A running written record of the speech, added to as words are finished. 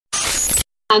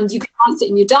And you can write it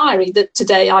in your diary that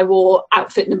today I wore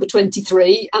outfit number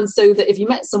 23. And so that if you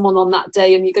met someone on that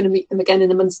day and you're going to meet them again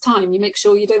in a month's time, you make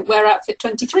sure you don't wear outfit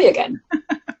 23 again.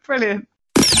 Brilliant.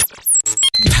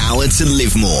 Power to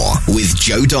Live More with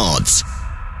Jo Dodds.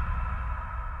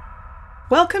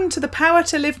 Welcome to the Power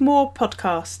to Live More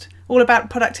podcast, all about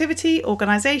productivity,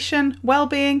 organisation,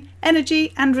 well-being,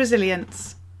 energy and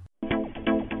resilience.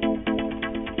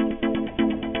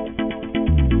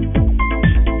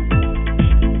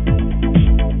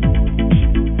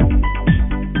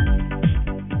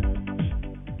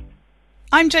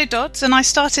 I'm Jo Dodds, and I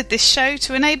started this show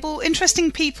to enable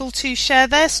interesting people to share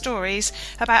their stories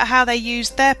about how they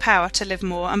use their power to live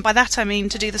more, and by that I mean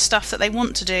to do the stuff that they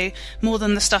want to do more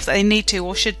than the stuff that they need to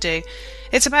or should do.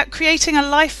 It's about creating a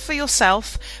life for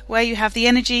yourself where you have the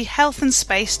energy, health and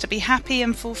space to be happy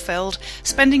and fulfilled,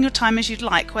 spending your time as you'd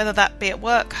like, whether that be at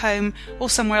work, home or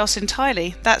somewhere else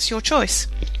entirely. That's your choice.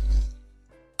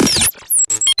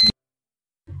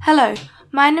 Hello.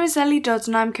 My name is Ellie Dodds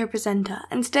and I'm co-presenter,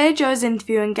 and today Jo is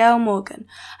interviewing Gail Morgan,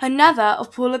 another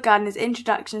of Paula Gardner's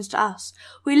introductions to us.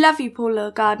 We love you,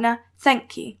 Paula Gardner.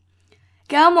 Thank you.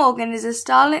 Gail Morgan is a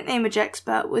style and image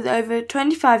expert with over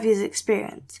 25 years'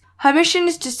 experience. Her mission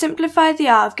is to simplify the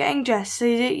art of getting dressed so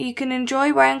that you can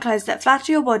enjoy wearing clothes that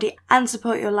flatter your body and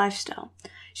support your lifestyle.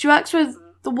 She works with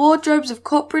the wardrobes of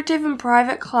corporative and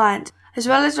private clients, as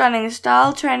well as running a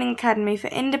style training academy for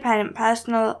independent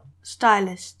personal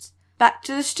stylists. Back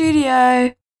to the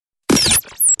studio.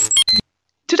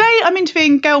 Today I'm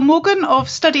interviewing Gail Morgan of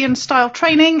Study and Style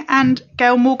Training and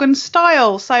Gail Morgan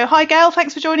Style. So hi Gail,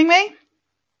 thanks for joining me.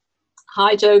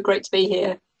 Hi Jo, great to be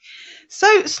here.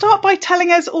 So start by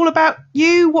telling us all about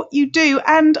you, what you do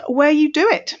and where you do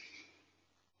it.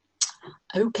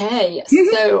 Okay,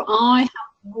 so I have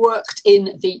worked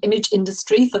in the image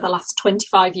industry for the last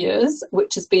 25 years,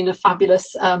 which has been a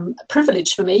fabulous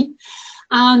privilege for me.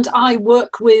 And I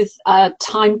work with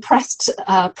time-pressed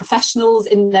professionals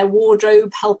in their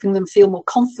wardrobe, helping them feel more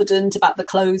confident about the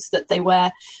clothes that they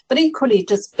wear, but equally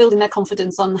just building their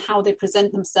confidence on how they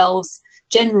present themselves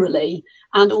generally,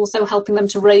 and also helping them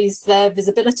to raise their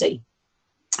visibility.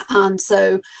 And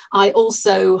so I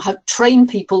also have trained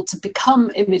people to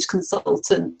become image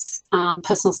consultants,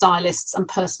 personal stylists and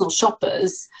personal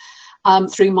shoppers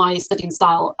through my Study and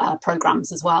Style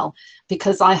programs as well,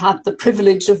 because I had the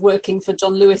privilege of working for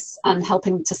John Lewis and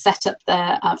helping to set up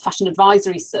their fashion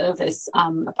advisory service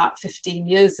about 15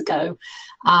 years ago,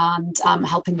 and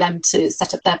helping them to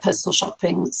set up their personal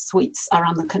shopping suites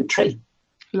around the country.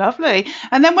 Lovely.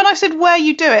 And then when I said where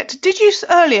you do it, did you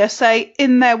earlier say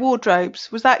in their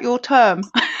wardrobes? Was that your term?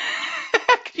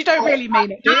 You don't really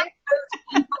mean it, do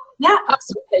you? Yeah,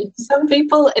 absolutely. Some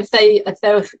people, if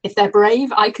they're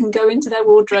brave, I can go into their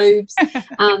wardrobes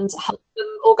and help them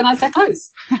organise their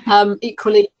clothes.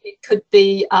 Equally, it could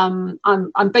be. I'm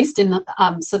based in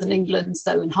southern England,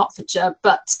 so in Hertfordshire,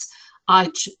 but I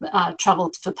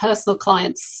travelled for personal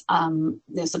clients,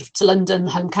 sort of to London,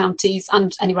 home counties,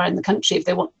 and anywhere in the country if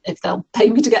they'll pay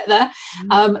me to get there.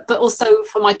 But also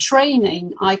for my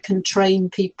training, I can train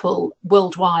people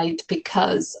worldwide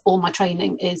because all my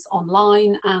training is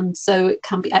online, and so it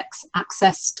can be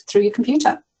accessed through your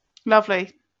computer.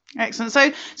 Lovely. Excellent.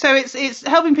 So it's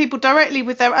helping people directly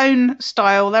with their own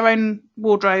style, their own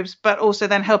wardrobes, but also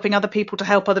then helping other people to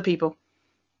help other people.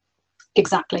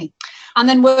 Exactly. And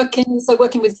then working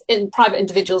with private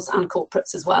individuals and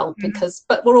corporates as well,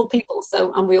 but we're all people,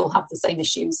 and we all have the same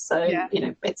issues. So, yeah.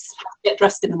 It's get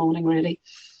dressed in the morning, really.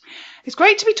 It's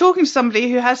great to be talking to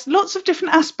somebody who has lots of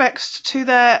different aspects to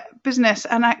their business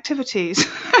and activities,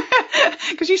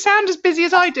 because you sound as busy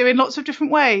as I do in lots of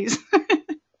different ways.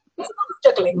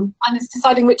 Juggling, and it's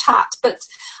deciding which hat, but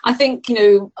I think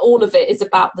all of it is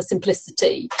about the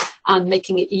simplicity and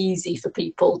making it easy for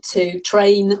people to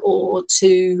train or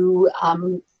to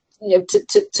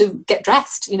to get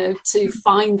dressed, to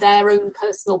find their own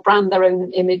personal brand, their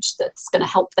own image that's going to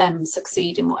help them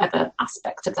succeed in whatever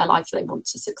aspect of their life they want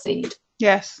to succeed.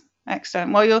 Yes.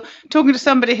 Excellent. Well, you're talking to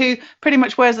somebody who pretty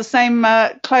much wears the same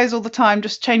clothes all the time,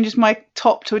 just changes my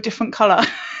top to a different colour.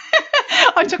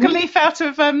 I took a leaf out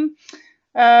of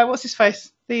what's his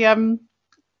face? The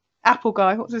Apple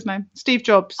guy. What's his name? Steve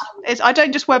Jobs. I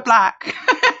don't just wear black.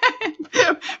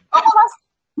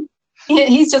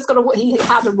 He's just got he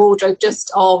had a wardrobe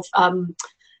just of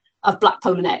black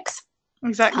polo necks.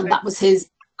 Exactly. And that was his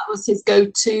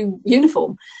go-to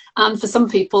uniform. And for some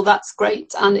people, that's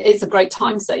great, and it's a great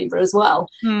time saver as well,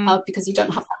 because you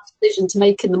don't have that decision to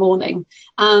make in the morning,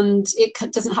 and it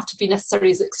doesn't have to be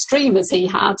necessarily as extreme as he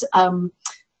had.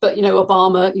 But, you know,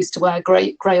 Obama used to wear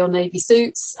grey or navy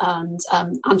suits, and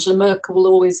Angela Merkel will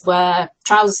always wear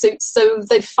trouser suits. So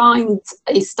they find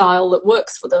a style that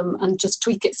works for them and just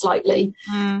tweak it slightly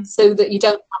so that you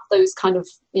don't have those kind of,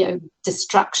 you know,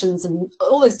 distractions and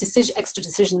all those extra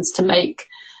decisions to make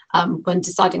when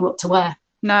deciding what to wear.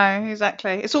 No,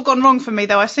 exactly. It's all gone wrong for me,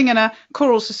 though. I sing in a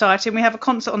choral society and we have a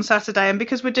concert on Saturday. And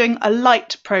because we're doing a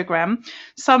light programme,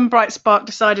 some bright spark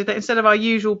decided that instead of our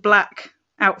usual black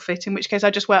outfit, in which case I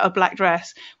just wear a black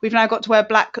dress, we've now got to wear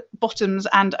black bottoms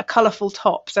and a colourful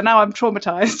top. So now I'm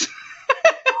traumatised.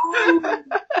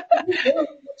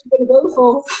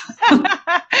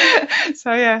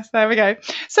 So yes, there we go.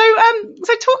 So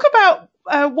talk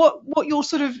about what your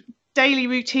sort of daily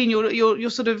routine, your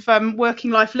sort of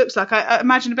working life looks like. I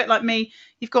imagine a bit like me,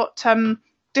 you've got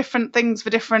different things for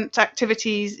different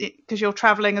activities because you're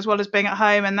travelling as well as being at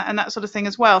home and that sort of thing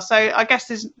as well. So I guess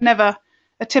there's never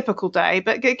a typical day,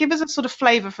 but give us a sort of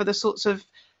flavour for the sorts of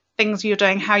things you're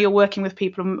doing, how you're working with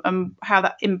people, and how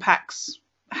that impacts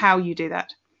how you do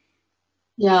that.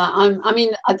 Yeah,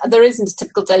 there isn't a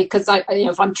typical day because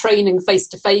if I'm training face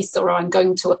to face or I'm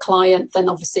going to a client, then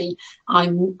obviously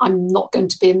I'm not going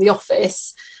to be in the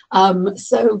office.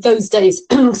 So those days,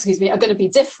 excuse me, are going to be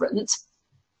different.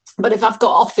 But if I've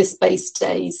got office-based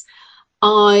days,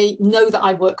 I know that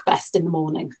I work best in the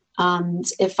morning. And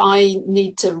if I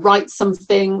need to write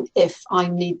something, if I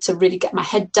need to really get my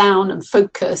head down and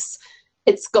focus,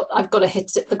 I've got to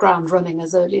hit the ground running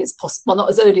as early as possible. Well,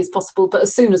 not as early as possible, but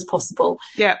as soon as possible.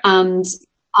 Yeah. And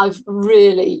I've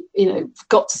really,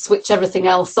 got to switch everything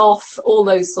else off, all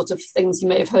those sort of things you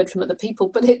may have heard from other people,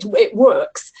 but it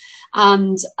works.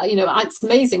 And, it's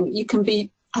amazing. You can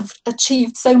I've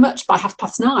achieved so much by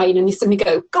 9:30 and you suddenly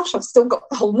go, gosh, I've still got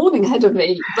the whole morning ahead of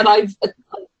me. But I've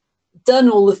done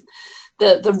all of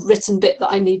the written bit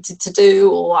that I needed to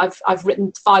do, or I've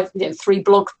written 3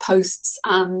 blog posts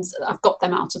and I've got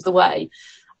them out of the way.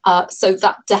 So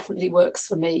that definitely works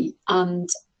for me. And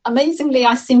amazingly,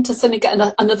 I seem to suddenly get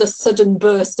another sudden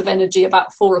burst of energy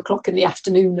about 4 o'clock in the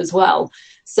afternoon as well.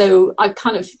 So I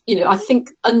kind of, I think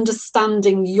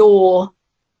understanding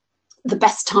the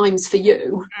best times for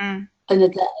you in a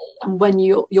day and when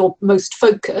you're most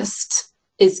focused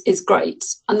is great.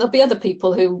 And there'll be other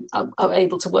people who are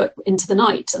able to work into the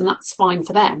night, and that's fine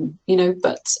for them,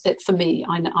 but for me,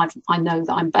 I know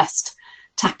that I'm best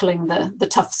tackling the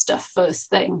tough stuff first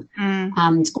thing and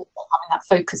having that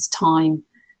focused time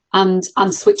and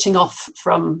switching off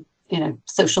from,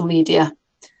 social media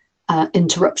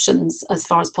interruptions as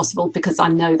far as possible, because I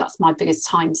know that's my biggest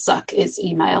time suck is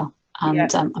email and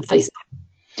Facebook.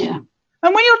 Yeah.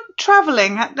 And when you're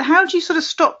traveling, how do you sort of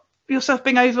stop yourself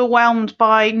being overwhelmed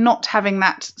by not having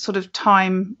that sort of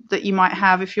time that you might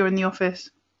have if you're in the office?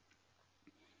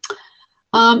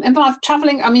 And by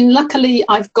traveling, luckily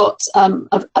I've got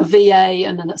a VA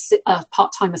and a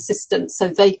part-time assistant, so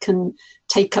they can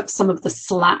take up some of the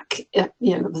slack,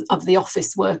 of the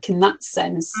office work in that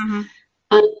sense. Mm-hmm.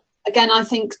 And again, I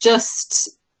think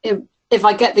just if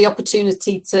I get the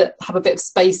opportunity to have a bit of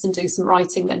space and do some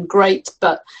writing, then great.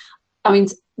 But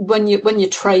when you're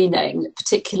training,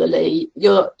 particularly,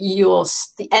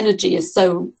 the energy is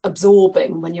so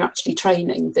absorbing when you're actually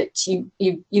training that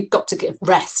you've got to give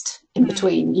rest in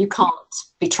between. You can't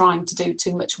be trying to do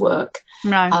too much work.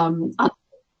 No. And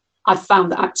I've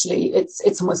found that actually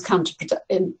it's almost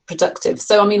counterproductive.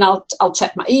 So I'll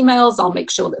check my emails. I'll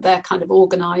make sure that they're kind of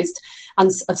organised, and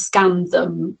I've scanned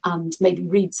them and maybe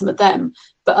read some of them.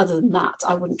 But other than that,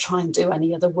 I wouldn't try and do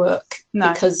any other work.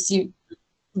 No. Because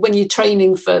when you're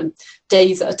training for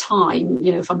days at a time,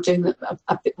 if I'm doing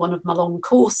one of my long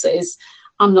courses,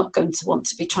 I'm not going to want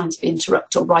to be trying to be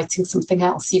interrupted or writing something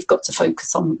else. You've got to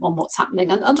focus on what's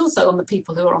happening and also on the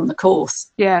people who are on the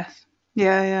course. Yeah.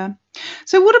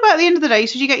 So what about the end of the day?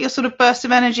 So you get your sort of burst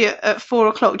of energy at 4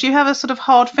 o'clock. Do you have a sort of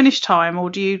hard finish time, or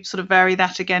do you sort of vary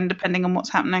that again depending on what's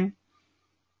happening?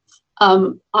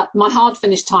 My hard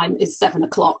finish time is 7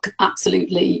 o'clock.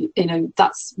 Absolutely,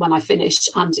 that's when I finish,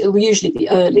 and it will usually be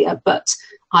earlier. But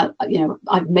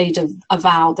I've made a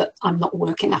vow that I'm not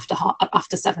working after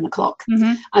 7 o'clock.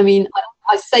 Mm-hmm.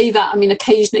 I say that.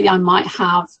 Occasionally I might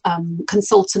have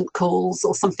consultant calls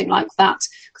or something like that,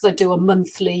 because I do a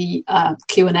monthly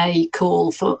Q&A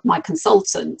call for my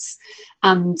consultants,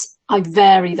 and I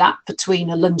vary that between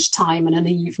a lunchtime and an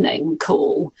evening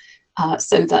call.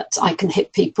 So that I can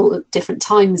hit people at different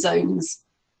time zones.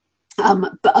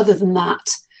 But other than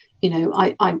that,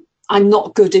 I I'm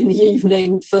not good in the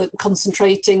evening for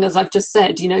concentrating, as I've just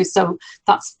said, so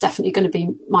that's definitely going to be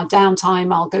my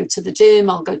downtime. I'll go to the gym,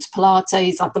 I'll go to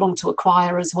Pilates, I belong to a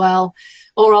choir as well,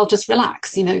 or I'll just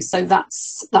relax, so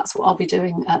that's what I'll be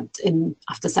doing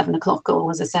after 7 o'clock, or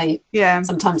as I say,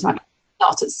 sometimes I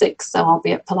start at 6, so I'll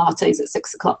be at Pilates at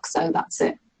 6 o'clock, so that's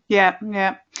it. Yeah.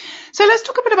 So let's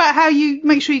talk a bit about how you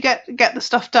make sure you get the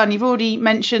stuff done. You've already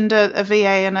mentioned a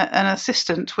VA and an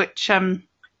assistant, which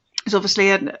is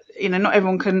obviously, not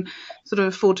everyone can sort of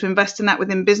afford to invest in that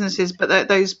within businesses, but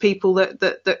those people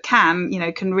that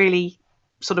can really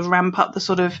sort of ramp up the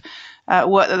sort of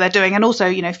work that they're doing, and also,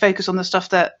 focus on the stuff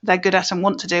that they're good at and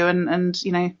want to do, and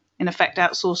in effect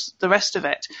outsource the rest of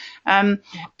it.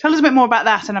 Tell us a bit more about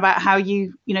that and about how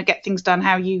you get things done,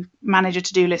 how you manage a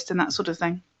to-do list and that sort of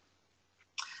thing.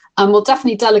 Well,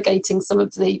 definitely delegating some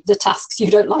of the tasks you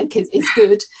don't like is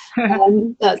good.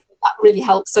 That really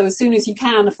helps. So as soon as you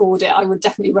can afford it, I would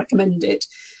definitely recommend it.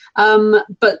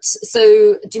 But so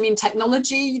do you mean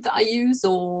technology that I use,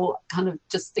 or kind of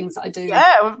just things that I do?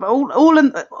 Yeah, all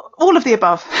of the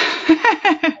above.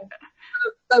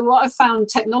 So what I've found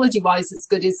technology-wise is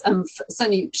good is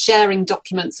certainly sharing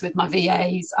documents with my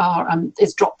VAs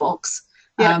is Dropbox,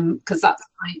 because that's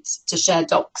great to share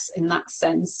docs in that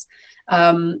sense.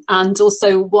 And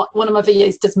also one of my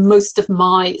VAs does most of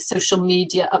my social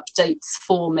media updates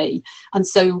for me. And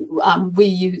so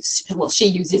she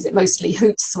uses it mostly,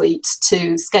 Hootsuite,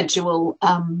 to schedule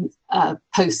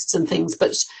posts and things,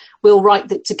 but we'll write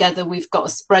it together. We've got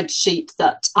a spreadsheet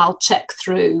that I'll check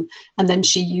through, and then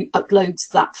she uploads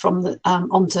that from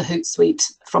onto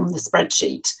Hootsuite from the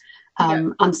spreadsheet.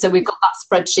 And so we've got that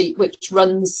spreadsheet which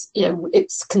runs,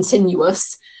 it's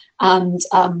continuous, and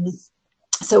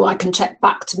so I can check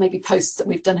back to maybe posts that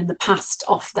we've done in the past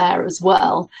off there as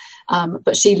well.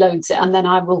 But she loads it, and then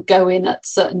I will go in at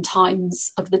certain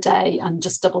times of the day and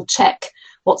just double check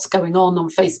what's going on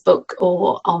Facebook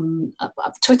or on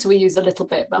Twitter. We use a little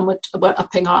bit, and we're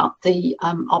upping our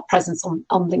presence on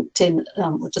LinkedIn.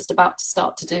 We're just about to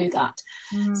start to do that.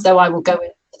 So I will go in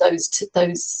those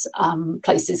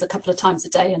places a couple of times a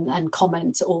day and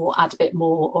comment or add a bit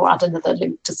more or add another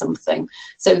link to something,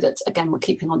 so that again we're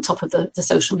keeping on top of the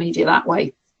social media that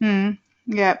way.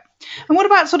 Yeah. And what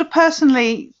about sort of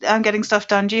personally getting stuff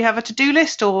done? Do you have a to-do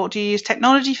list, or do you use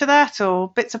technology for that, or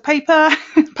bits of paper,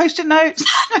 post-it notes?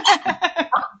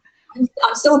 I'm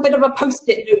still a bit of a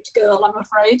post-it note girl, I'm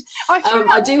afraid.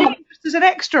 I do have as an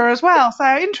extra as well,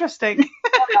 so interesting.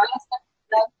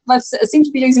 I seem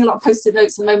to be using a lot of post-it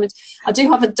notes at the moment. I do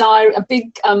have a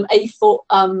big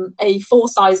A4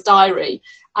 size diary,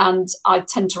 and I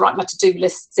tend to write my to-do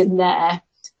lists in there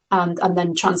and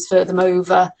then transfer them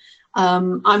over.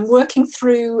 I'm working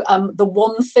through The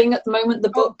One Thing at the moment, the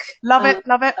book. Love it.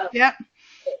 Yeah.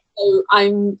 So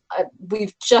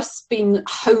we've just been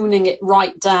honing it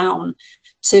right down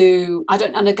to, I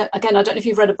don't know if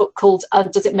you've read a book called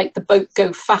Does It Make the Boat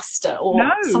Go Faster, or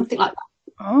something like that.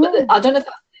 But I don't know if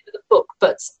that's the name of the book,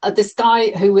 but this guy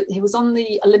he was on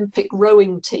the Olympic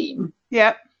rowing team.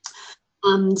 Yeah.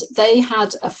 And they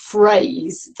had a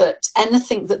phrase that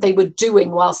anything that they were doing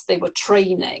whilst they were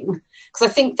training, because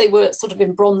I think they were sort of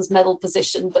in bronze medal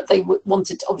position, but they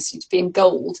wanted obviously to be in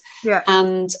gold. Yeah.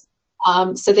 And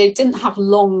so they didn't have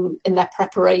long in their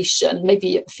preparation,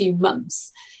 maybe a few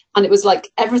months. And it was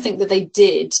like everything that they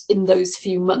did in those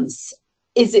few months,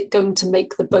 is it going to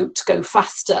make the boat go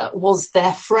faster, was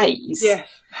their phrase. Yeah.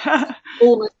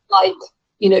 Almost like,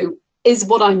 is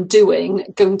what I'm doing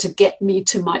going to get me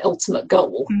to my ultimate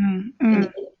goal?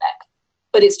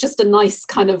 But it's just a nice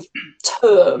kind of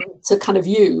term to kind of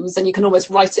use, and you can almost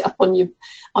write it up on your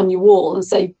wall and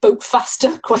say "boat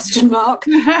faster?" ?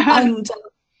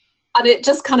 And it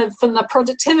just kind of, from the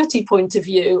productivity point of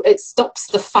view, it stops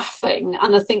the faffing,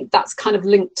 and I think that's kind of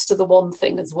linked to The One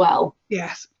Thing as well.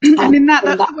 Yes, and in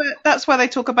that's where they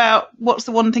talk about what's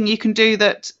the one thing you can do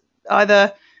that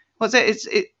either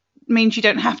it means you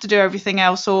don't have to do everything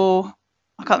else, or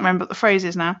I can't remember what the phrase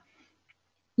is now.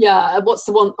 Yeah, what's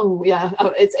the one? Oh, yeah,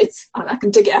 it's. I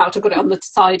can dig it out. I've got it on the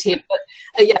side here. But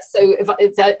yes, so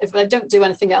if I don't do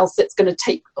anything else, it's going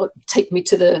to take me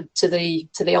to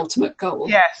the ultimate goal.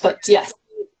 Yes. But yes,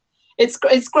 it's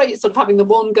great sort of having the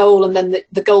one goal and then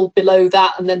the goal below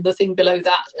that and then the thing below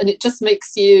that, and it just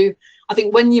makes you. I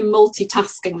think when you're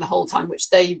multitasking the whole time, which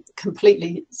they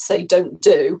completely say don't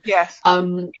do. Yes.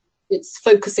 It's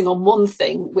focusing on one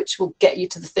thing, which will get you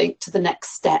to the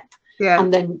next step. Yeah.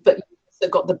 And then, but they've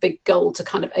got the big goal to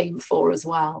kind of aim for as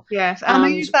well. Yes, and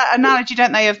they use that analogy,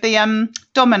 don't they, of the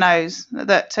dominoes,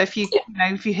 that if you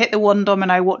hit the one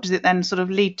domino, what does it then sort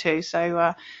of lead to?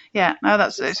 So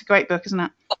it's a great book, isn't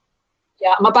it?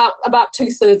 Yeah, I'm about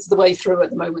 2/3 of the way through at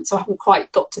the moment, so I haven't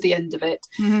quite got to the end of it.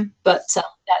 But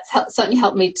that's certainly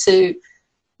helped me to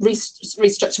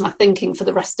restructure my thinking for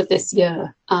the rest of this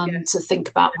year, to think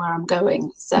about where I'm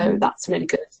going. So that's really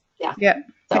good. Yeah.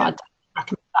 So I'd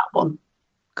recommend that one.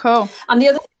 Cool. And the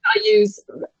other thing I use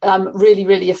really,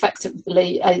 really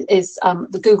effectively is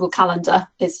the Google Calendar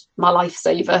is my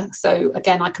lifesaver. So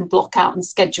again, I can block out and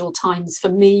schedule times for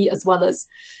me as well as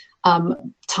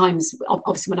times,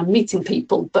 obviously, when I'm meeting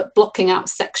people, but blocking out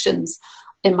sections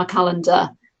in my calendar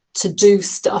to do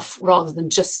stuff rather than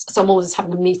just, so I'm always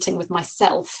having a meeting with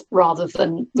myself rather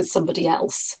than with somebody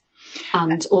else.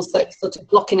 And also sort of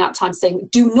blocking out time saying,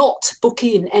 do not book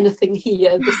in anything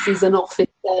here. This is an office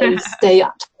day, stay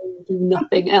at home, do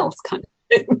nothing else kind of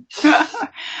thing.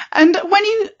 And when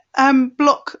you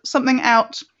block something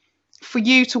out for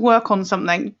you to work on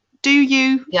something, do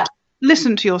you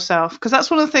listen to yourself? Because that's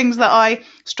one of the things that I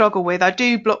struggle with. I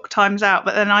do block times out,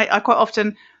 but then I quite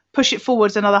often push it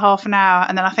forwards another half an hour,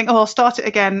 and then I think, I'll start it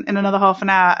again in another half an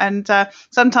hour. And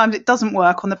sometimes it doesn't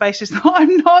work on the basis that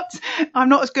I'm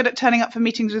not as good at turning up for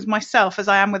meetings with myself as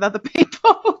I am with other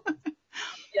people.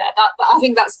 I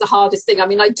think that's the hardest thing. I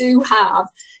mean, I do have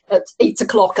at 8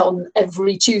 o'clock on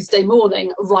every Tuesday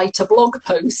morning write a blog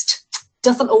post.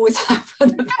 Doesn't always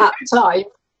happen at that time.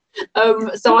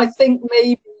 So I think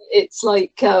maybe it's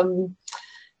like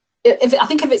I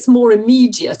think if it's more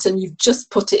immediate and you've just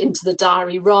put it into the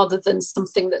diary rather than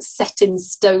something that's set in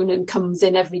stone and comes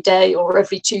in every day or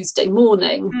every Tuesday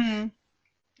morning,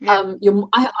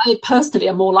 I personally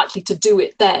am more likely to do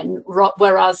it then,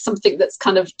 whereas something that's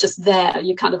kind of just there,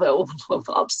 you kind of go, well,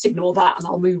 I'll just ignore that and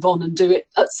I'll move on and do it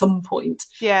at some point.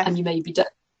 And you maybe don't.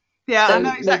 I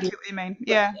know exactly what you mean.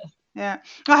 I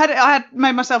had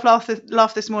made myself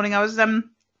laugh this morning.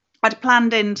 I'd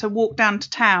planned in to walk down to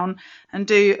town and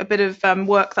do a bit of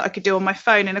work that I could do on my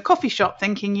phone in a coffee shop,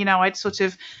 thinking, I'd sort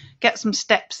of get some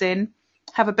steps in,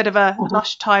 have a bit of a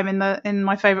lush time in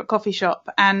my favourite coffee shop,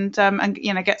 and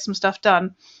get some stuff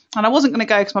done. And I wasn't going to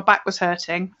go because my back was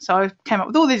hurting, so I came up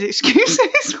with all these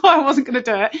excuses why I wasn't going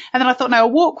to do it. And then I thought, no, a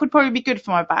walk would probably be good for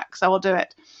my back, so I'll do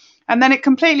it. And then it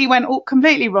went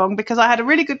completely wrong, because I had a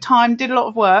really good time, did a lot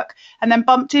of work, and then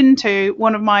bumped into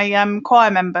one of my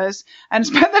choir members and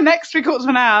spent the next 3/4 of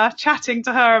an hour chatting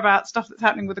to her about stuff that's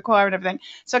happening with the choir and everything.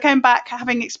 So I came back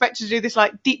having expected to do this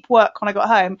like deep work when I got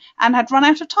home, and had run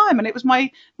out of time, and it was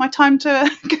my time to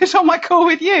get on my call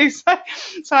with you. So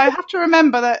I have to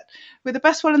remember that with the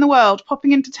best will in the world,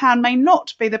 popping into town may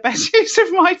not be the best use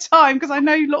of my time, because I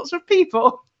know lots of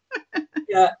people.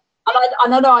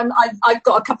 And I know I've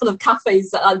got a couple of cafes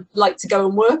that I like to go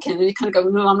and work in, and you kind of go,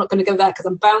 no, I'm not going to go there because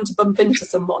I'm bound to bump into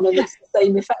someone, and it's the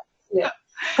same effect.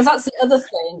 Because that's the other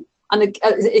thing, and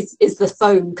is the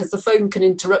phone, because the phone can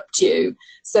interrupt you.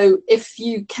 So if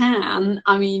you can,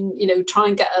 I mean, try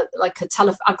and get a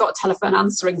telephone. I've got a telephone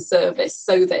answering service,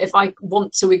 so that if I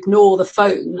want to ignore the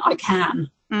phone, I can.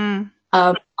 And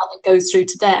it goes through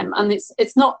to them, and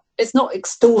it's not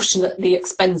extortionately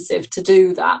expensive to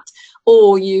do that.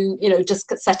 Or you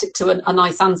just set it to a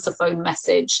nice answer phone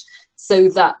message, so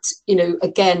that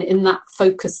again, in that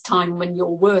focused time when you're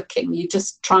working, you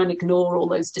just try and ignore all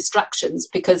those distractions.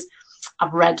 Because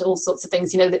I've read all sorts of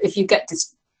things, that if you get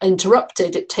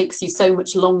interrupted, it takes you so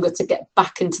much longer to get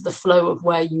back into the flow of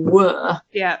where you were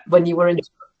when you were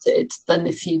interrupted than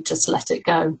if you just let it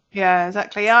go. Yeah,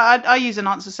 exactly. I use an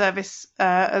answer service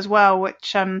as well,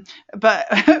 which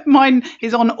but mine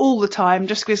is on all the time,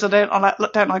 just because I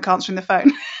don't like answering the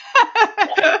phone.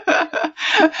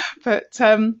 But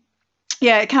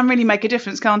it can really make a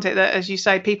difference, can't it? That, as you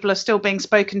say, people are still being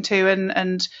spoken to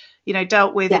and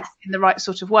dealt with in the right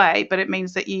sort of way, but it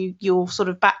means that you're sort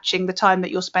of batching the time that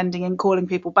you're spending in calling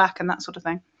people back and that sort of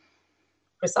thing.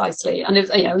 Precisely. And if,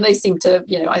 they seem to,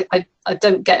 I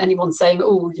don't get anyone saying,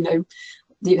 oh,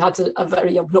 you had a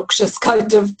very obnoxious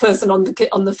kind of person on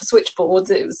the switchboard.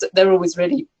 They're always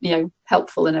really,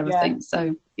 helpful and everything.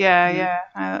 So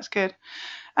that's good.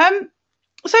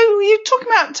 So you're talking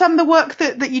about the work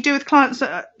that you do with clients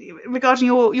regarding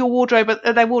your wardrobe,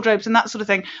 their wardrobes and that sort of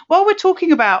thing. While we're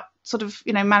talking about sort of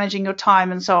managing your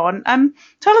time and so on,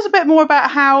 tell us a bit more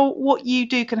about how what you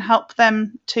do can help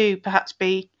them to perhaps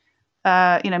be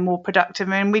more productive.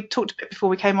 I mean, we talked a bit before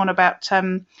we came on about how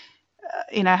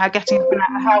getting up and out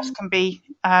of the house can be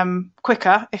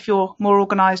quicker if you're more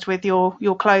organised with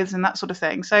your clothes and that sort of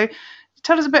thing. So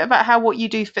tell us a bit about how what you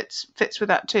do fits with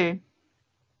that too.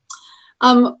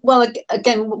 Well,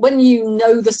 again, when you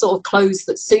know the sort of clothes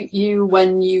that suit you,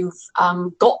 when you've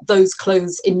got those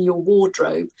clothes in your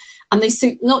wardrobe, and they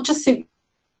not just suit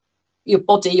your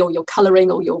body or your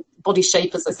colouring or your body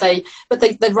shape, as I say, but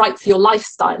they're right for your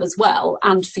lifestyle as well,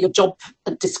 and for your job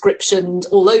description,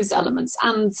 all those elements,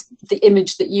 and the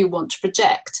image that you want to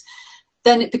project,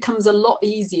 then it becomes a lot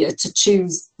easier to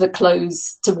choose the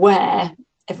clothes to wear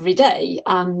every day.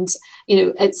 And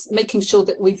it's making sure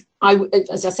that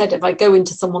as I said, if I go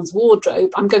into someone's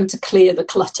wardrobe, I'm going to clear the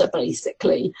clutter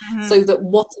basically, so that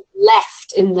what's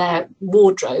left in their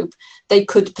wardrobe they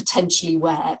could potentially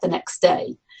wear the next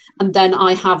day. And then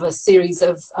I have a series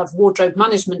of wardrobe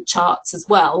management charts as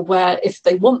well, where if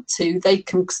they want to, they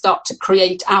can start to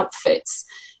create outfits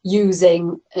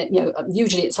using,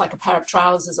 usually it's like a pair of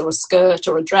trousers or a skirt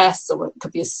or a dress, or it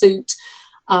could be a suit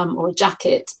or a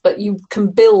jacket, but you can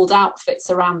build outfits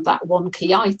around that one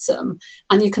key item,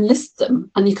 and you can list them,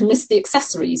 and you can list the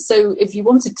accessories. So if you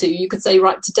wanted to, you could say,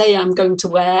 right, today I'm going to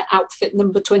wear outfit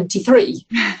number 23,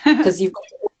 because you've got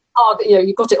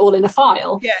it all in a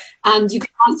file, and you can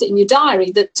write it in your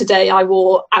diary that today I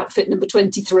wore outfit number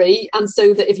 23, and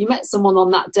so that if you met someone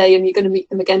on that day and you're going to meet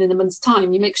them again in a month's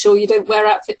time, you make sure you don't wear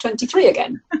outfit 23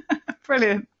 again.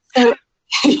 Brilliant. So,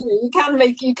 you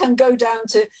can go down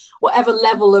to whatever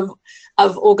level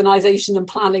of organisation and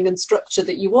planning and structure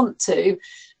that you want to,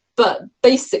 but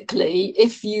basically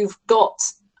if you've got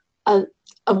a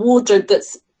wardrobe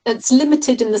it's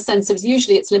limited in the sense of,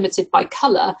 usually it's limited by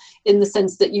colour, in the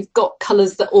sense that you've got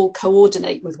colours that all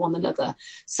coordinate with one another,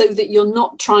 so that you're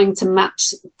not trying to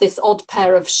match this odd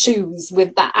pair of shoes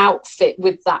with that outfit,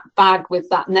 with that bag, with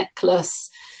that necklace,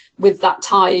 with that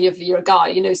tie of your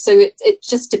guy, so it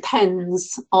just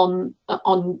depends on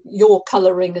your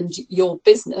colouring and your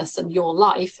business and your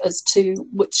life as to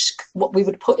what we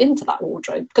would put into that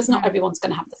wardrobe, because not everyone's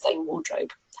going to have the same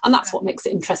wardrobe. And that's what makes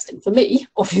it interesting for me,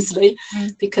 obviously,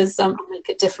 because I make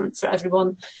it different for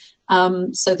everyone,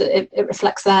 so that it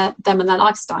reflects them and their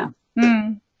lifestyle.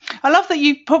 I love that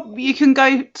you can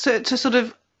go to sort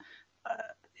of,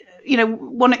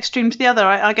 one extreme to the other.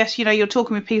 I guess, you're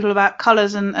talking with people about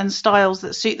colours and styles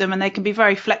that suit them, and they can be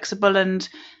very flexible and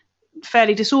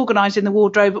fairly disorganised in the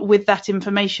wardrobe with that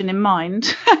information in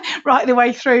mind, right the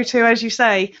way through to, as you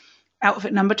say,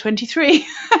 outfit number 23.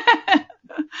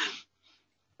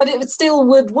 But it still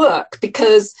would work,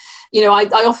 because,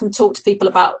 I often talk to people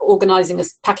about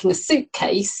packing a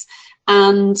suitcase,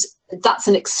 and that's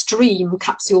an extreme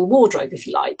capsule wardrobe, if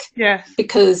you like. Yeah.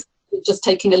 Because you're just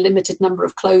taking a limited number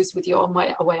of clothes with you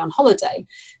away on holiday.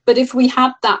 But if we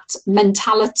had that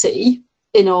mentality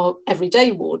in our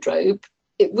everyday wardrobe,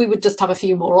 we would just have a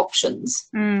few more options.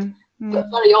 But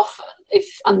very often,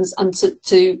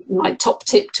 to my top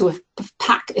tip to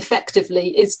pack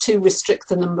effectively is to restrict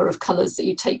the number of colours that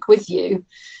you take with you,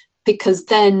 because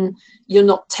then you're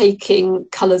not taking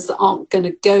colours that aren't going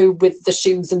to go with the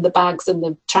shoes and the bags and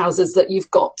the trousers that you've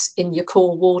got in your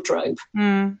core wardrobe.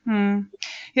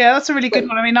 Yeah, that's a really good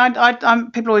one. I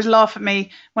mean, people always laugh at me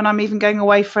when I'm even going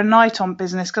away for a night on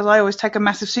business, because I always take a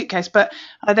massive suitcase, but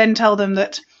I then tell them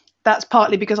that that's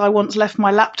partly because I once left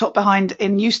my laptop behind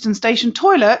in Euston Station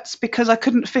toilets because I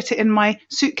couldn't fit it in my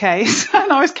suitcase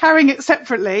and I was carrying it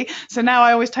separately. So now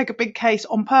I always take a big case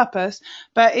on purpose.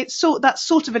 But that's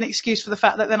sort of an excuse for the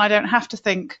fact that then I don't have to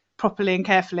think properly and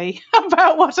carefully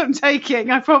about what I'm taking.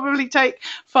 I probably take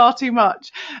far too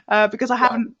much because I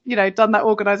haven't, done that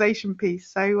organisation piece.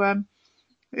 So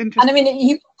interesting. And I mean,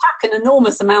 you can pack an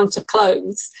enormous amount of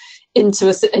clothes into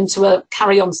a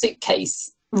carry-on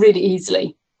suitcase really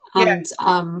easily. And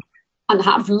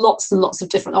have lots and lots of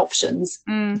different options.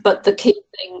 But the key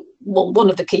thing, one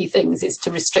of the key things is to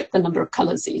restrict the number of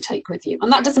colours that you take with you. And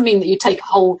that doesn't mean that you take a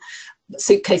whole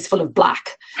suitcase full of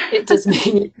black. It does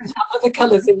mean you can have other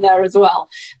colours in there as well.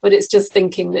 But it's just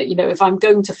thinking that, if I'm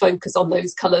going to focus on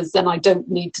those colours, then I don't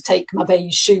need to take my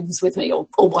beige shoes with me or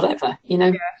whatever,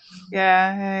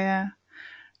 Yeah.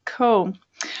 Cool.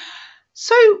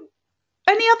 So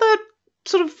any other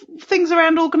sort of things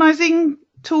around organising,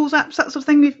 tools, apps, that sort of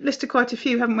thing? We've listed quite a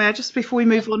few, haven't we? Just before we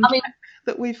move on,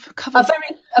 that we've covered.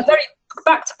 A very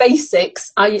back to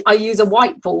basics. I use a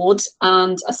whiteboard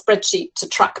and a spreadsheet to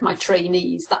track my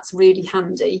trainees. That's really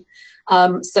handy.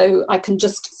 So I can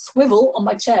just swivel on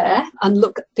my chair and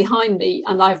look behind me,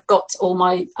 and I've got all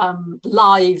my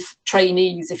live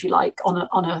trainees, if you like, on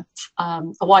a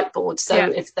whiteboard. So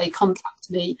if they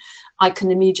contact me, I can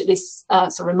immediately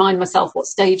remind myself what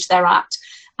stage they're at.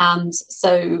 And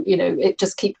so,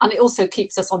 it also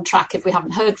keeps us on track if we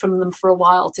haven't heard from them for a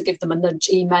while, to give them a nudge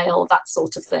email, that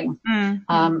sort of thing.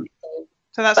 So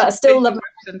that's a still visual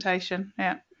representation.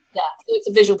 Yeah, it's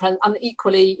a visual present. And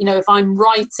equally, if I'm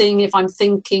writing, if I'm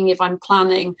thinking, if I'm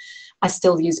planning, I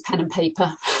still use pen and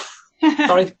paper.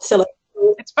 Sorry, silly.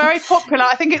 It's very popular.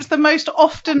 I think it's the most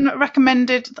often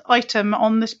recommended item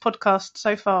on this podcast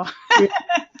so far.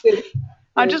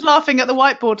 I'm just laughing at the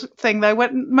whiteboard thing, though.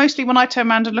 Mostly when I turn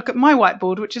around and look at my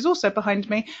whiteboard, which is also behind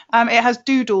me, it has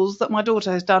doodles that my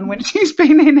daughter has done when she's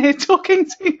been in here talking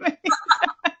to me.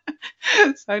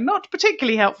 So not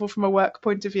particularly helpful from a work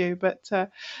point of view, but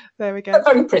there we go. But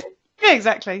very pretty. Yeah,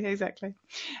 exactly.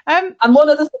 And one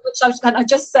other thing which I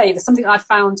just say, there's something I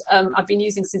found I've been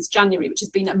using since January, which has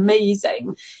been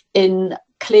amazing in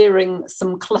clearing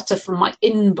some clutter from my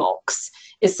inbox,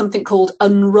 is something called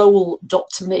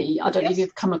unroll.me. I don't know if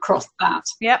you've come across that.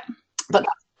 Yep. But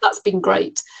that's been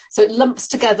great. So it lumps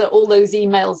together all those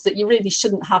emails that you really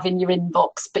shouldn't have in your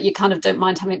inbox, but you kind of don't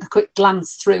mind having a quick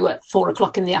glance through at 4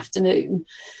 o'clock in the afternoon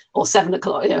or 7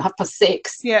 o'clock,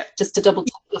 6:30, just to double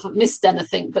check if I haven't missed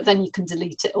anything. But then you can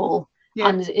delete it all. Yeah.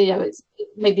 And, it's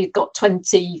maybe you've got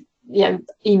 20,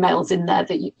 emails in there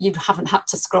that you haven't had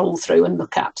to scroll through and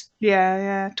look at.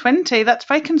 Yeah. 20, that's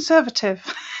very conservative.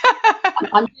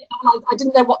 I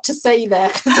didn't know what to say there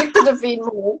because it could have been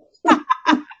more.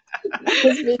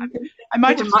 I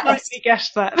might have slightly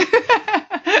guessed that.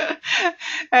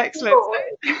 Excellent.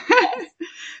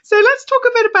 So let's talk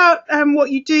a bit about what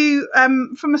you do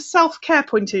from a self-care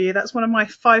point of view. That's one of my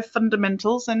 5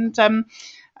 fundamentals. And so,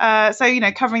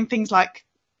 covering things like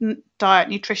diet,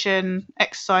 nutrition,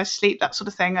 exercise, sleep, that sort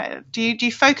of thing. Do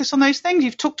you focus on those things?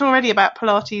 You've talked already about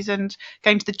Pilates and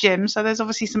going to the gym. So there's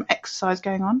obviously some exercise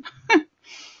going on.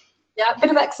 Yeah, a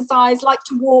bit of exercise, like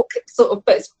to walk, but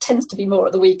it tends to be more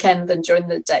at the weekend than during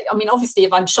the day. I mean, obviously,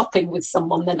 if I'm shopping with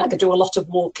someone, then I could do a lot of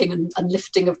walking and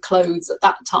lifting of clothes at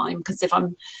that time. Because if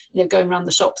I'm, going around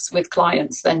the shops with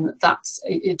clients, then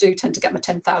you do tend to get my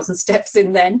 10,000 steps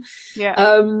in then. Yeah.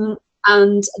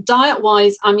 And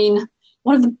diet-wise, I mean,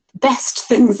 one of the best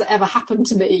things that ever happened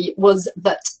to me was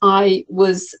that I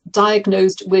was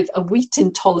diagnosed with a wheat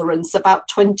intolerance about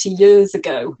 20 years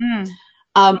ago.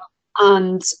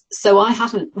 And so I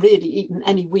hadn't really eaten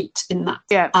any wheat in that.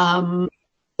 Yeah.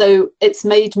 So it's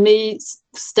made me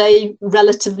stay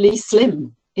relatively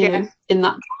slim, in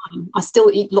that time. I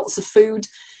still eat lots of food.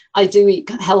 I do eat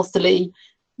healthily,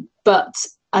 but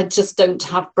I just don't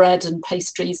have bread and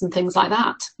pastries and things like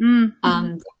that.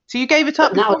 And so you gave it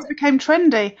up before it became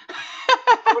trendy.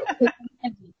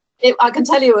 I can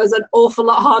tell you it was an awful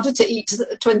lot harder to eat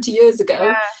 20 years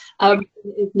ago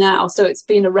now. So it's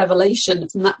been a revelation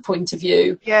from that point of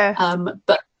view. Yeah.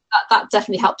 But that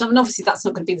definitely helped. I mean, obviously that's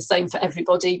not going to be the same for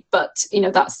everybody, but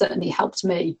that certainly helped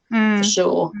me for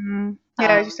sure.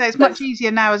 Yeah, as you say, it's much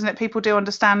easier now, isn't it? People do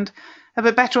understand a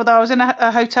bit better. Although I was in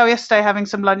a hotel yesterday having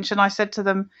some lunch, and I said to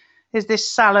them, "Is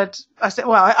this salad?" I said,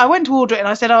 well, I went to order it and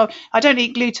I said, "Oh, I don't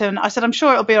eat gluten." I said, "I'm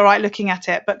sure it'll be all right looking at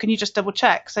it, but can you just double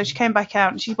check?" So she came back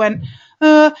out and she went,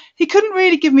 "He couldn't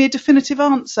really give me a definitive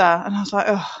answer." And I was like,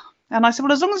 "Oh." And I said,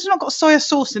 "Well, as long as it's not got soya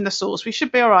sauce in the sauce, we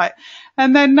should be all right."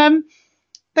 And then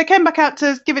they came back out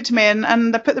to give it to me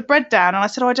and they put the bread down. And I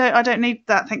said, "Oh, I don't need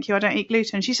that, thank you. I don't eat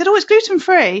gluten." She said, "Oh, it's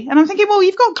gluten-free." And I'm thinking, well,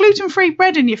 you've got gluten-free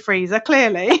bread in your freezer,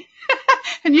 clearly.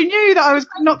 And you knew that I was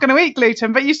not going to eat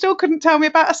gluten, but you still couldn't tell me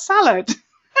about a salad.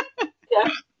 Yeah.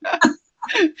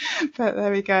 But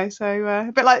there we go. So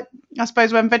a bit like, I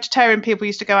suppose, when vegetarian people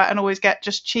used to go out and always get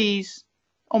just cheese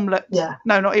omelettes. Yeah.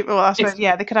 No, not even. Well, I suppose,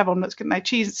 they could have omelettes, couldn't they?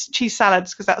 Cheese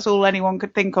salads, because that's all anyone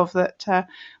could think of that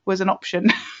was an option.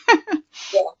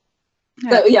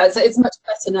 So it's much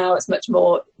better now. It's much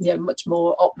more,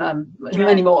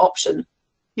 many more options.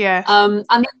 Yeah. And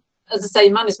then, as I say,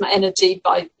 manage my energy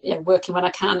by working when I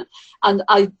can. And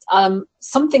I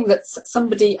something that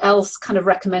somebody else kind of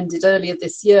recommended earlier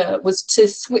this year was to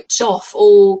switch off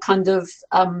all kind of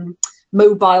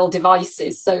mobile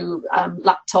devices, so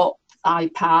laptop,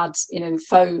 iPad,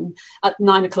 phone at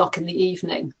 9 o'clock in the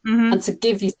evening, and to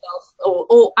give yourself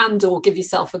or give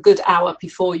yourself a good hour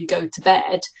before you go to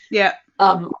bed. Yeah.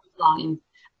 Online,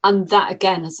 and that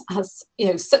again has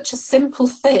such a simple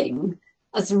thing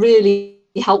has really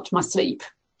helped my sleep.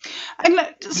 And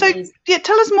so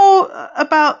tell us more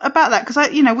about that, because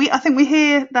I think we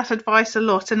hear that advice a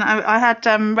lot, and I had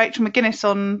Rachel McGuinness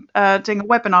on doing a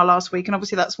webinar last week, and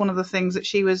obviously that's one of the things that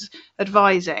she was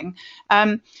advising.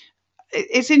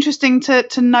 It's interesting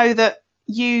to know that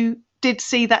you did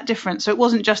see that difference, so it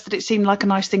wasn't just that it seemed like a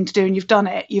nice thing to do and you've done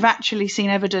it, you've actually seen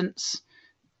evidence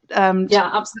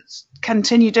absolutely.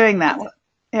 Continue doing that.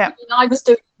 Yeah, I was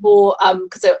doing more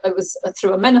because it was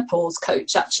through a menopause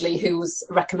coach actually who was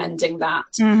recommending that,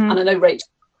 and I know Rachel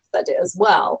said it as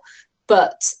well.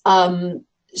 But and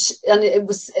it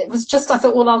was just, I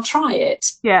thought, well, I'll try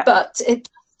it. Yeah. But it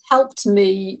helped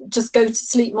me just go to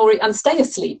sleep more and stay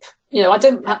asleep I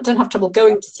don't have trouble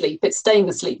going to sleep. It's staying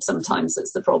asleep sometimes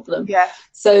that's the problem. Yeah.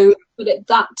 So, but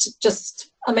that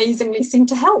just amazingly seemed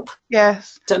to help.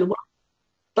 Yes. Don't know what,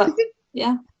 but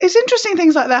yeah. It's interesting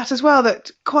things like that as well,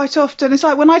 that quite often, it's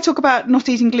like when I talk about not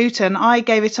eating gluten, I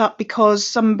gave it up because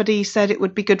somebody said it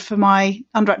would be good for my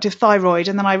underactive thyroid,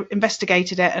 and then I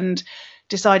investigated it and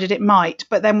decided it might,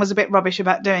 but then was a bit rubbish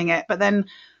about doing it. But then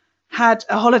had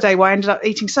a holiday where I ended up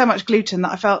eating so much gluten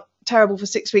that I felt terrible for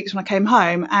 6 weeks when I came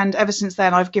home, and ever since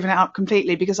then I've given it up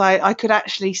completely because I could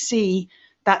actually see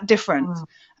that difference.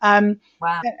 Wow.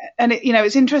 And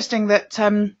it's interesting that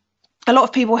a lot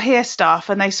of people hear stuff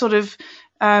and they sort of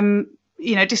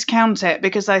discount it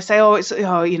because they say,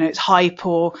 it's hype,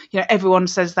 or everyone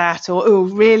says that, or oh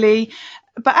really.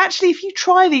 But actually, if you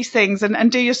try these things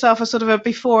and do yourself a sort of a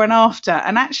before and after,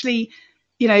 and actually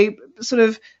sort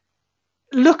of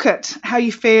look at how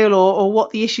you feel or what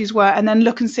the issues were, and then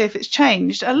look and see if it's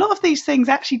changed, a lot of these things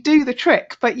actually do the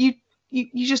trick, but you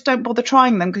just don't bother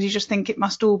trying them because you just think it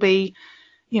must all be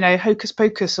hocus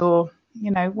pocus or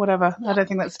whatever. I don't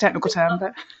think that's a technical term,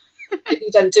 but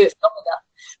you don't do it for longer.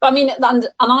 But I mean, and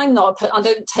I'm not, I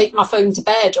don't take my phone to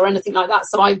bed or anything like that,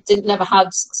 so I never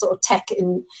had sort of tech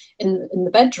in the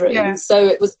bedroom. Yeah. So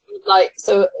it was like,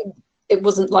 so it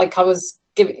wasn't like I was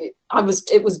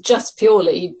it was just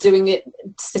purely doing it,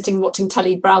 sitting watching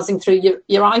telly, browsing through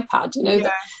your iPad,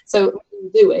 Yeah. So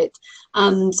do it.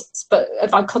 But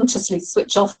if I consciously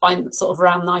switch off by sort of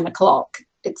around 9 o'clock,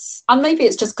 and maybe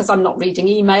it's just because I'm not reading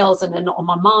emails and they're not on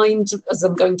my mind as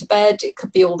I'm going to bed. It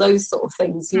could be all those sort of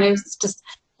things, It's just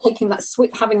taking that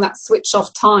having that switch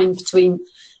off time between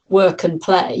work and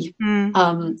play.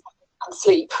 And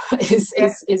sleep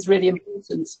is really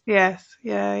important. Yes.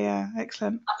 Yeah.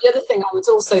 Excellent. And the other thing I would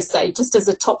also say, just as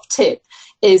a top tip,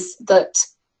 is that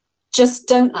just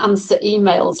don't answer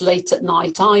emails late at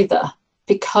night either,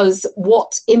 because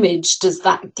what image does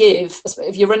that give?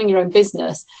 If you're running your own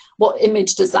business, what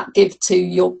image does that give to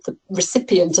the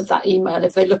recipient of that email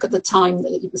if they look at the time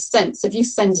that it was sent? So if you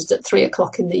send it at 3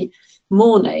 o'clock in the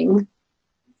morning,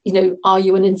 are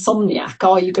you an insomniac?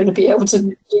 Are you going to be able to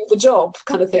do the job,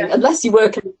 kind of thing? Yeah. Unless you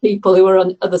work with people who are on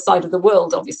the other side of the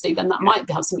world, obviously, then that might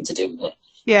have something to do with it.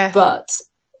 Yeah. But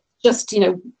just,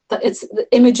 the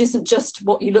image isn't just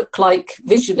what you look like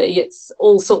visually, it's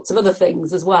all sorts of other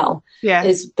things as well. Yeah.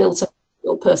 Is built up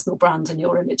your personal brand and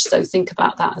your image. So think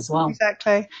about that as well.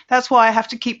 Exactly. That's why I have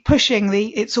to keep pushing the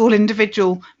it's all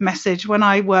individual message when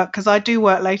I work, because I do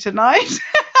work late at night.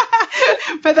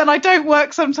 But then I don't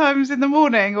work sometimes in the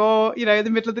morning or, in the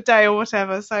middle of the day or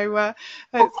whatever. So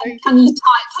can you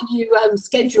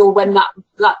schedule when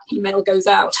that email goes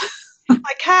out?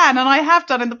 I can, and I have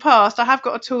done in the past. I have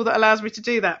got a tool that allows me to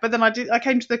do that. But then I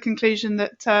came to the conclusion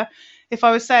that if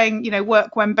I was saying,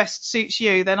 work when best suits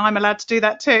you, then I'm allowed to do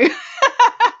that too.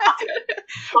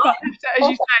 But as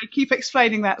you say, keep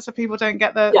explaining that so people don't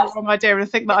get the wrong idea and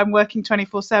think that I'm working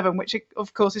 24/7, which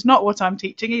of course is not what I'm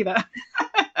teaching either.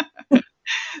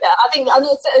 Yeah, I think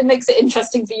it makes it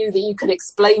interesting for you that you can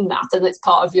explain that, and it's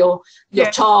part of your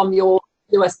charm, your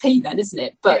USP then, isn't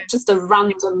it? But just a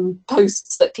random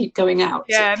posts that keep going out,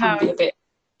 be a bit.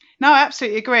 No, I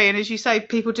absolutely agree. And as you say,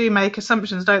 people do make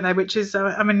assumptions, don't they? Which is,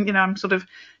 I'm sort of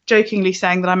jokingly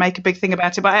saying that I make a big thing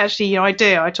about it, but actually, I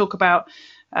do. I talk about,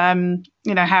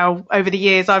 how over the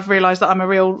years I've realised that I'm a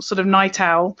real sort of night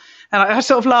owl, and I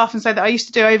sort of laugh and say that I used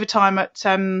to do overtime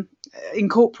in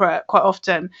corporate quite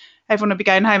often. Everyone would be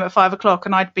going home at 5 o'clock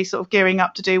and I'd be sort of gearing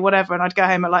up to do whatever, and I'd go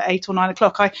home at like 8 or 9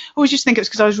 o'clock. I always just think it was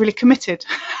because I was really committed.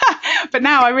 But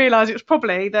now I realise it was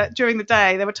probably that during the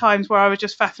day there were times where I was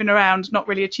just faffing around, not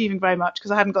really achieving very much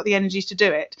because I hadn't got the energy to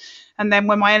do it. And then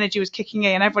when my energy was kicking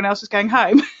in, everyone else was going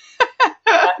home.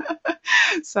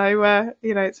 So,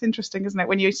 it's interesting, isn't it,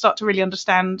 when you start to really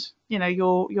understand,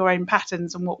 your own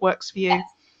patterns and what works for you. Yes.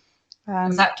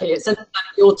 Exactly, it's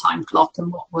your time clock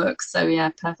and what works. So yeah,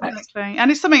 perfect. Exactly. And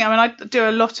it's something, I do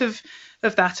a lot of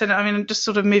that, and just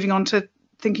sort of moving on to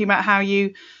thinking about how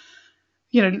you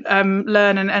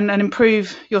learn and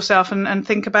improve yourself and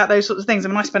think about those sorts of things.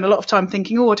 I spend a lot of time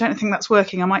thinking, I don't think that's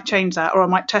working, I might change that, or I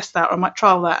might test that, or I might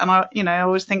trial that. And I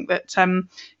always think that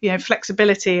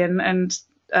flexibility and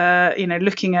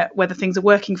looking at whether things are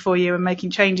working for you and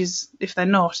making changes if they're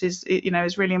not is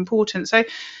really important. So,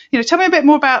 tell me a bit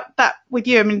more about that with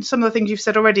you. Some of the things you've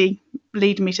said already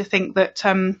lead me to think that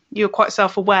you're quite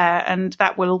self-aware, and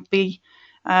that will be,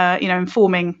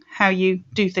 informing how you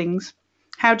do things.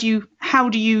 How do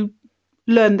you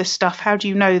learn this stuff? How do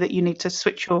you know that you need to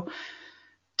switch your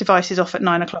devices off at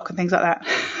 9 o'clock and things like that?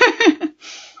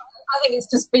 I think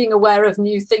it's just being aware of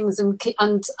new things and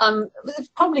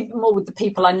probably more with the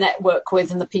people I network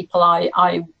with and the people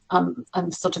I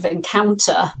sort of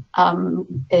encounter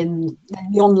in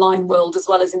the online world as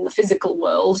well as in the physical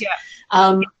world.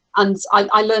 And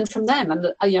I learned from them,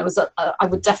 and I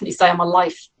would definitely say I'm a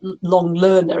lifelong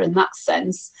learner in that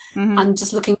sense. And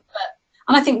just looking at,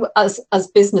 and I think as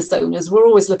business owners, we're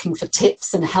always looking for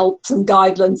tips and helps and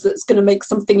guidelines that's going to make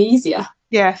something easier.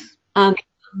 Yes. And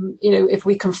if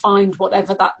we can find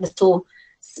whatever that little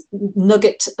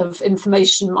nugget of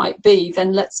information might be,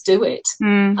 then let's do it.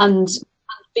 And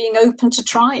being open to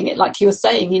trying it, like you were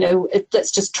saying,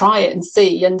 let's just try it and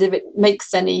see, and if it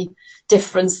makes any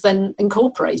difference, then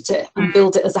incorporate it and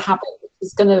build it as a habit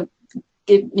that's going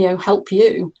to help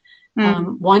you.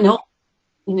 Why not?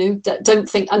 Don't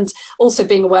think, and also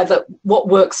being aware that what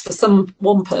works for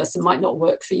one person might not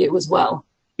work for you as well.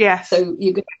 Yeah. So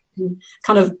you can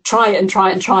kind of try it and try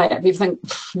it and try it. If you think,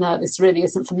 no, this really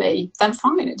isn't for me, then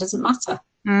fine, it doesn't matter.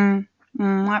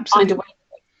 Absolutely. Find a way.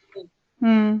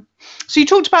 So you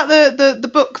talked about the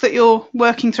book that you're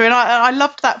working through, and I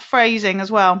loved that phrasing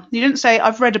as well. You didn't say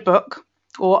I've read a book,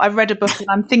 or I've read a book and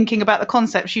I'm thinking about the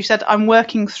concepts. You said I'm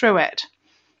working through it.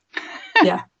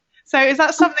 Yeah. So is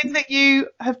that something that you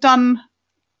have done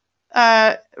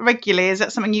regularly? Is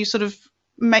that something you sort of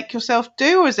make yourself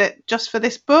do, or is it just for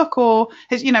this book? Or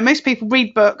most people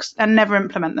read books and never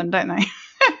implement them, don't they?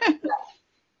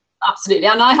 Absolutely.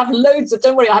 And I have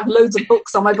don't worry, I have loads of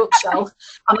books on my bookshelf.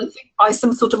 And I think by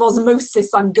some sort of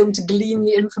osmosis, I'm going to glean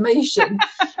the information.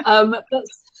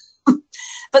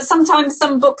 But sometimes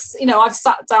some books, I've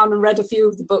sat down and read a few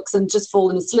of the books and just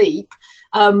fallen asleep.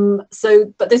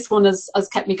 But this one has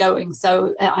kept me going.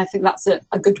 So I think that's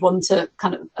a good one to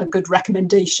kind of a good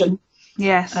recommendation.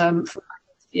 Yes. For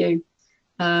you.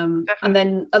 And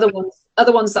then other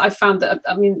ones that I found that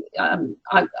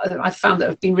I found that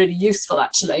have been really useful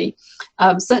actually.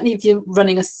 Certainly, if you're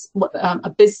running a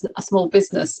small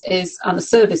business and a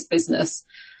service business,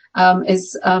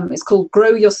 it's called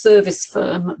Grow Your Service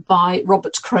Firm by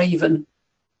Robert Craven.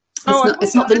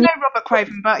 It's not I know Robert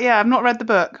Craven, but I've not read the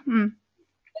book.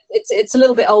 It's a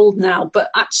little bit old now,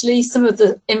 but actually some of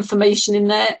the information in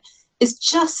there is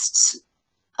just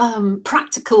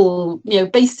practical,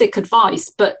 basic advice,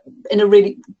 but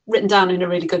written down in a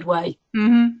really good way.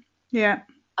 Yeah.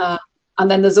 And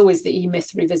then there's always the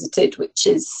E-Myth Revisited, which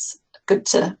is good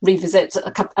to revisit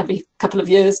every couple of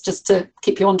years just to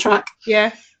keep you on track.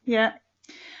 Yeah.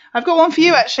 I've got one for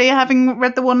you actually, having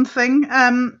read the one thing.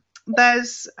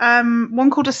 There's one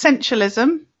called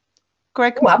Essentialism.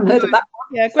 Greg. I haven't heard of that one.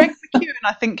 Yeah, Greg McEwen,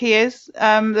 I think he is.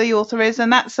 The author is,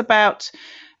 and that's about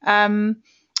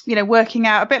working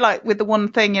out a bit like with the one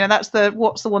thing. That's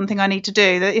what's the one thing I need to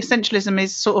do. The essentialism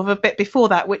is sort of a bit before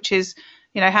that, which is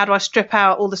how do I strip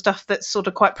out all the stuff that's sort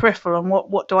of quite peripheral, and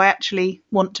what do I actually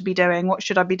want to be doing? What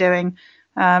should I be doing?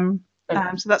 So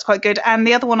that's quite good. And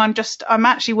the other one I'm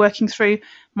actually working through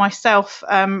myself,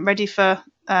 ready for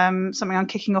something I'm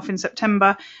kicking off in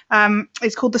September.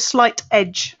 It's called The Slight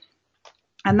Edge.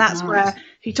 And that's where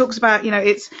he talks about,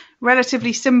 it's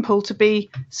relatively simple to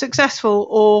be successful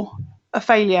or a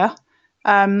failure,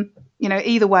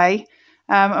 either way.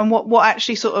 And what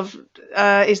actually sort of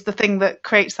is the thing that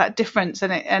creates that difference.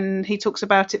 And he talks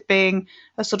about it being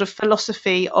a sort of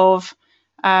philosophy of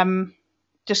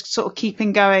just sort of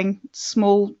keeping going,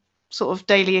 small sort of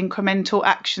daily incremental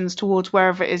actions towards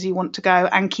wherever it is you want to go,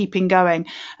 and keeping going.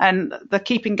 And the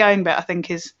keeping going bit, I think,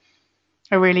 is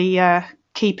a really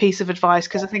key piece of advice,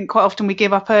 because I think quite often we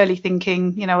give up early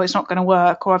thinking, it's not going to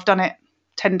work, or I've done it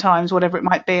 10 times, whatever it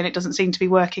might be, and it doesn't seem to be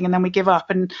working, and then we give up.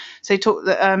 And so he talked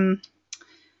that I can't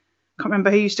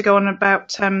remember who used to go on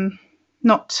about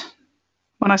not,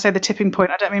 when I say the tipping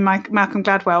point, I don't mean Malcolm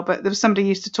Gladwell, but there was somebody who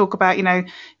used to talk about,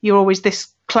 you're always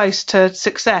this close to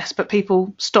success, but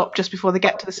people stop just before they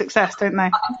get to the success, don't they?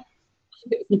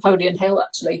 Napoleon Hill,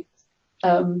 actually.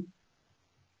 I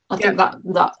think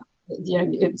that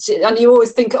and you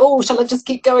always think, oh, shall I just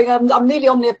keep going? I'm nearly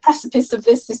on the precipice of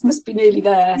this. This must be nearly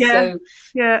there. So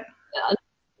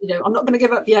I'm not going to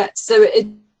give up yet. So it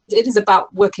is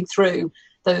about working through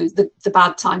the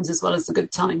bad times as well as the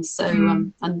good times. So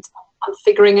and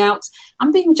figuring out,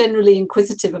 I'm being generally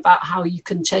inquisitive about how you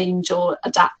can change or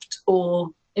adapt or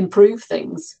improve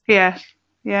things. Yeah.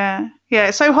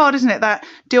 It's so hard, isn't it? That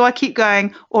do I keep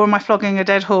going, or am I flogging a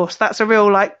dead horse? That's a real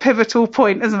pivotal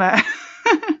point, isn't it?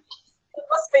 There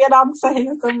must be an answer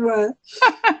here somewhere.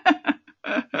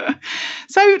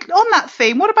 So on that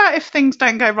theme, what about if things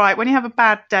don't go right? When you have a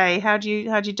bad day, how do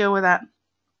you deal with that?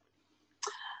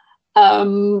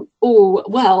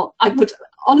 Well, I would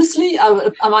honestly,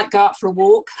 I might go out for a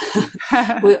walk,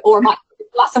 or I might have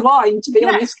a glass of wine, to be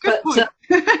honest. But one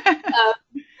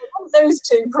of those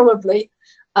two probably,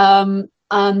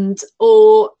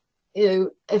 or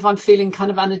if I'm feeling kind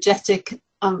of energetic,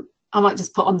 I might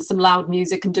just put on some loud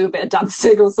music and do a bit of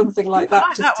dancing or something like that. I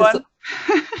like that one.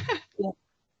 Yeah.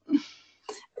 A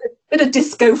bit of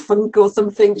disco funk or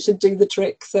something should do the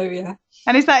trick. So yeah.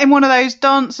 And is that in one of those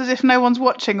dance as if no one's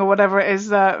watching or whatever it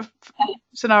is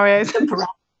scenarios? Yeah.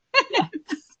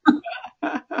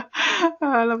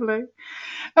 Oh, lovely.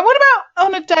 And what about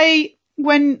on a day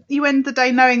when you end the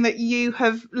day knowing that you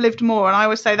have lived more? And I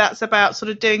always say that's about sort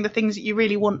of doing the things that you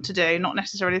really want to do, not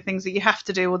necessarily the things that you have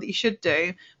to do or that you should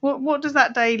do. What does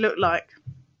that day look like?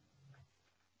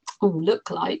 Oh, look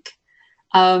like?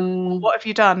 What have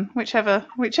you done?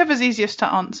 Whichever's easiest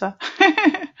to answer. What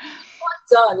I've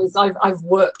done is I've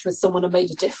worked with someone and made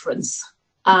a difference.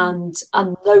 And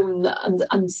known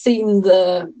and seen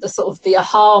the sort of the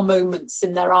aha moments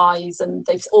in their eyes, and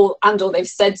they've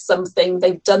said something,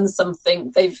 they've done something,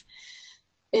 they've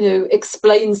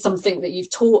explained something that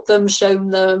you've taught them, shown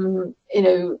them,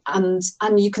 and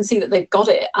you can see that they've got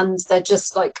it, and they're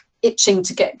just like itching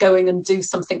to get going and do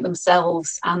something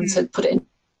themselves and to put it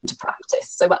into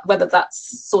practice. So whether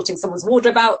that's sorting someone's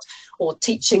wardrobe out or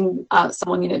teaching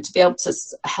someone to be able to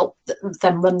help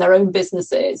them run their own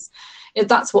businesses,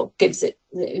 that's what gives it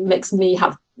makes me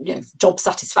have job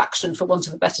satisfaction, for want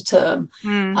of a better term.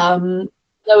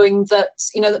 Knowing that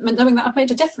I've made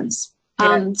a difference.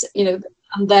 Yeah. And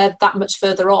they're that much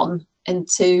further on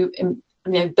into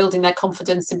building their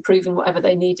confidence, improving whatever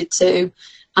they needed to,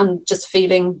 and just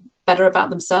feeling better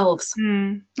about themselves.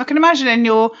 I can imagine in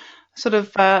your sort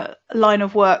of line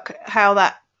of work how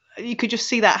that you could just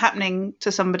see that happening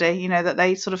to somebody, that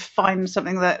they sort of find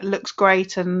something that looks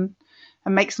great and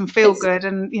makes them feel good,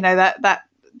 and that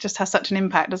just has such an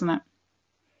impact, doesn't it?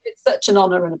 It's such an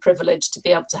honour and a privilege to be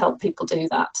able to help people do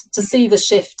that, to see the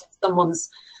shift in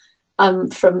someone's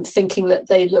from thinking that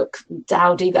they look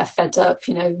dowdy, they're fed up,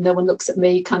 no one looks at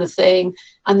me kind of thing,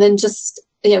 and then just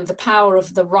the power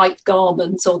of the right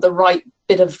garment or the right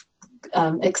bit of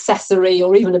accessory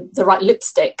or even the right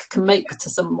lipstick can make to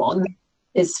someone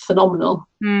is phenomenal.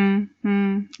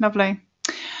 Lovely.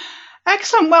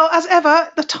 Excellent. Well, as ever,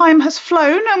 the time has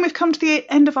flown and we've come to the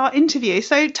end of our interview.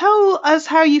 So tell us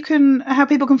how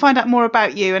people can find out more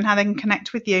about you and how they can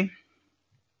connect with you.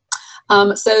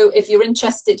 So if you're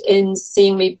interested in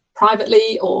seeing me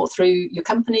privately or through your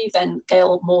company, then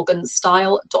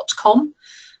gailmorganstyle.com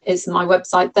is my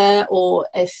website there. Or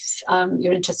if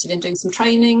you're interested in doing some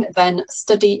training, then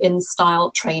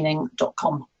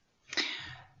studyinstyletraining.com.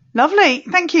 Lovely.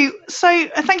 Thank you. So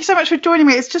thank you so much for joining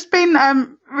me. It's just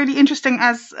been really interesting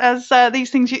as these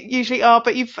things usually are,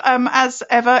 but you've, as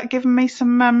ever, given me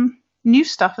some new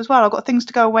stuff as well. I've got things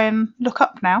to go away and look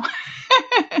up now.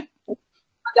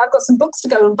 I've got some books to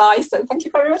go and buy, so thank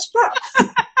you very much for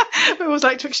that. We always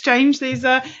like to exchange these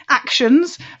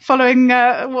actions following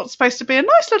what's supposed to be a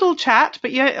nice little chat,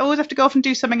 but you always have to go off and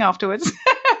do something afterwards.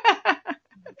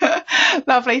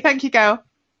 Lovely. Thank you, Gail.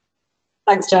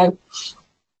 Thanks, Jo.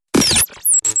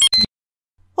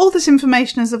 All this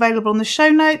information is available on the show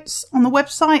notes on the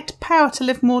website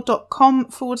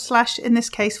powertolivemore.com/ in this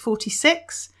case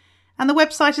 46. And the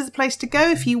website is the place to go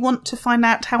if you want to find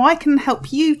out how I can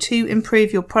help you to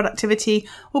improve your productivity,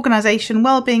 organisation,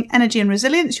 well-being, energy and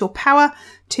resilience, your power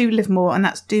to live more, and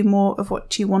that's do more of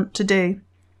what you want to do.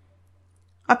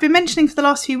 I've been mentioning for the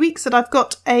last few weeks that I've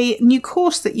got a new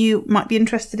course that you might be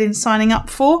interested in signing up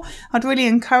for. I'd really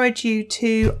encourage you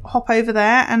to hop over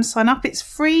there and sign up. It's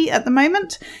free at the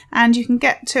moment, and you can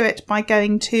get to it by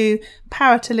going to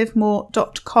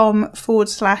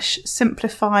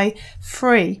powertolivemore.com/simplify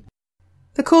free.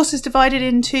 The course is divided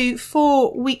into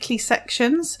 4 weekly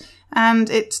sections, and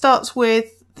it starts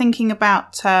with thinking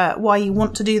about why you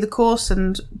want to do the course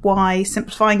and why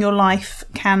simplifying your life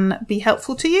can be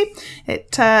helpful to you.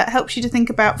 It helps you to think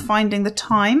about finding the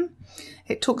time.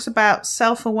 It talks about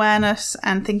self-awareness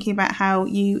and thinking about how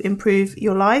you improve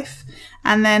your life.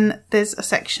 And then there's a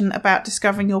section about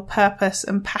discovering your purpose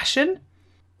and passion.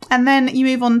 And then you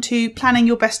move on to planning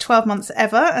your best 12 months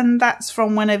ever, and that's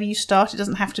from whenever you start. It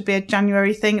doesn't have to be a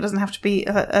January thing. It doesn't have to be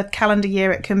a calendar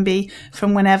year. It can be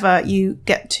from whenever you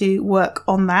get to work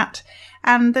on that.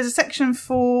 And there's a section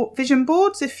for vision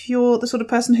boards if you're the sort of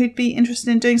person who'd be interested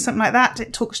in doing something like that.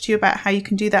 It talks to you about how you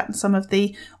can do that and some of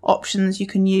the options you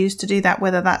can use to do that,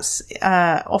 whether that's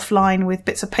offline with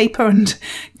bits of paper and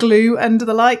glue and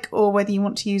the like, or whether you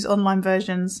want to use online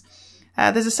versions.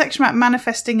 There's a section about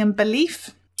manifesting and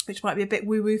belief, which might be a bit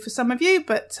woo-woo for some of you,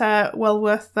 but well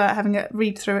worth having a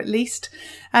read through at least.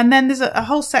 And then there's a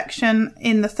whole section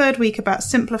in the third week about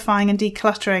simplifying and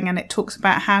decluttering, and it talks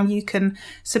about how you can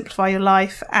simplify your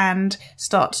life and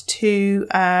start to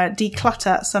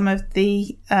declutter some of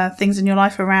the things in your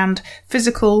life around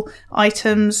physical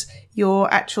items,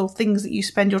 your actual things that you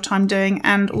spend your time doing,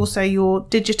 and also your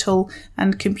digital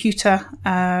and computer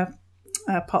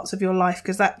parts of your life,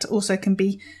 because that also can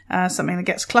be something that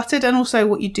gets cluttered, and also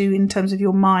what you do in terms of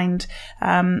your mind.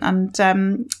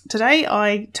 Today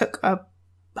I took a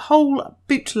whole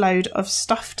bootload of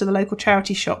stuff to the local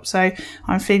charity shop, so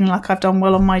I'm feeling like I've done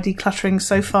well on my decluttering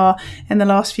so far in the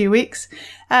last few weeks.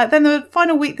 Then the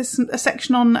final week, there's a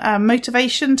section on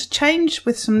motivation to change,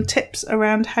 with some tips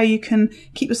around how you can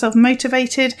keep yourself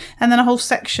motivated, and then a whole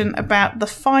section about the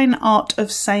fine art of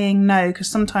saying no,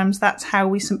 because sometimes that's how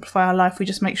we simplify our life. We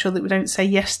just make sure that we don't say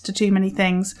yes to too many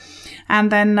things. And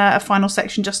then a final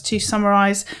section just to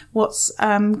summarise what's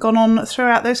gone on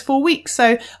throughout those 4 weeks.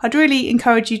 So I'd really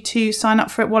encourage you to sign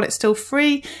up for it while it's still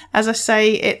free. As I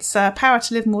say, it's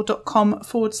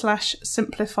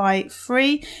powertolivemore.com/simplify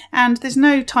free, and there's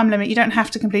no time limit. You don't have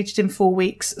to complete it in 4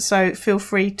 weeks, so feel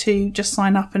free to just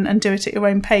sign up and do it at your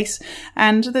own pace.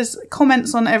 And there's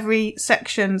comments on every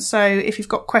section, so if you've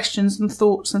got questions and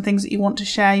thoughts and things that you want to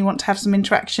share, you want to have some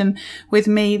interaction with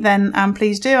me, then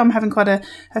please do. I'm having quite a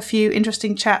few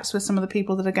interesting chats with some of the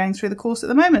people that are going through the course at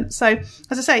the moment. So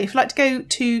as I say, if you'd like to go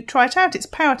to try it out, it's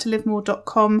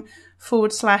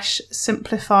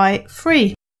powertolivemore.com/simplify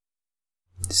free.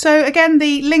 So again,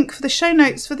 the link for the show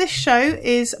notes for this show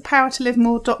is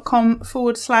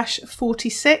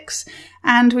powertolivemore.com/46,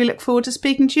 and we look forward to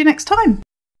speaking to you next time.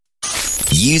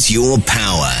 Use your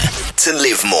power to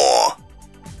live more.